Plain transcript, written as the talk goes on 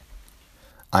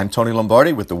I'm Tony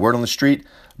Lombardi with the Word on the Street,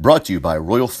 brought to you by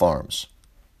Royal Farms.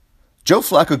 Joe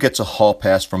Flacco gets a hall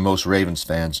pass from most Ravens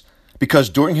fans because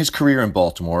during his career in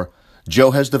Baltimore,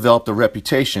 Joe has developed a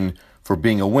reputation for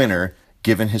being a winner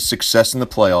given his success in the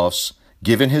playoffs,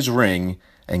 given his ring,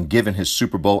 and given his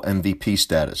Super Bowl MVP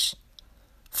status.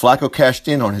 Flacco cashed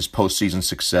in on his postseason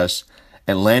success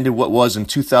and landed what was in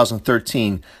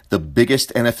 2013 the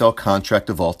biggest NFL contract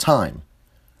of all time.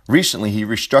 Recently, he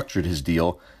restructured his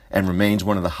deal and remains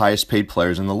one of the highest paid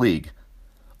players in the league.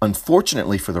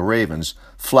 Unfortunately for the Ravens,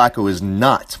 Flacco is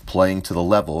not playing to the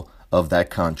level of that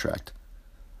contract.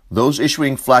 Those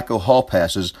issuing Flacco hall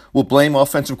passes will blame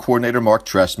offensive coordinator Mark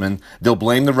Trestman, they'll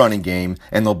blame the running game,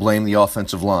 and they'll blame the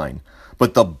offensive line.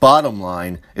 But the bottom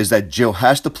line is that Joe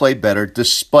has to play better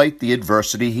despite the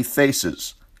adversity he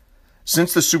faces.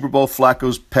 Since the Super Bowl,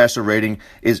 Flacco's passer rating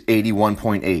is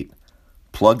 81.8.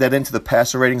 Plug that into the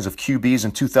passer ratings of QBs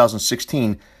in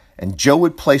 2016, and Joe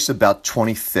would place about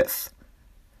 25th.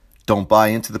 Don't buy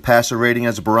into the passer rating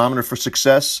as a barometer for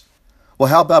success? Well,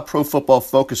 how about Pro Football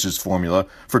Focus's formula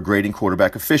for grading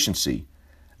quarterback efficiency?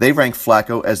 They rank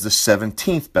Flacco as the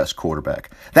 17th best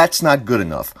quarterback. That's not good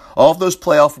enough. All of those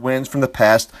playoff wins from the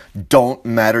past don't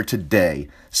matter today.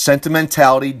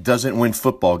 Sentimentality doesn't win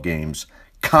football games.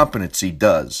 Competency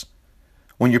does.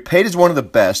 When you're paid as one of the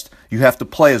best, you have to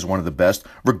play as one of the best,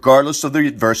 regardless of the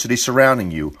adversity surrounding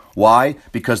you. Why?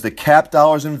 Because the cap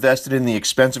dollars invested in the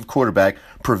expensive quarterback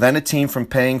prevent a team from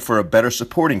paying for a better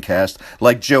supporting cast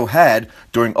like Joe had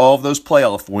during all of those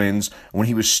playoff wins when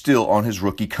he was still on his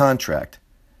rookie contract.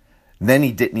 Then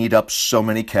he didn't eat up so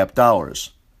many cap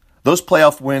dollars. Those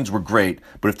playoff wins were great,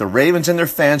 but if the Ravens and their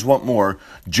fans want more,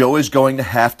 Joe is going to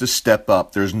have to step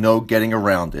up. There's no getting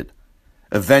around it.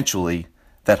 Eventually,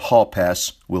 that hall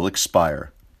pass will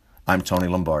expire. I'm Tony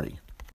Lombardi.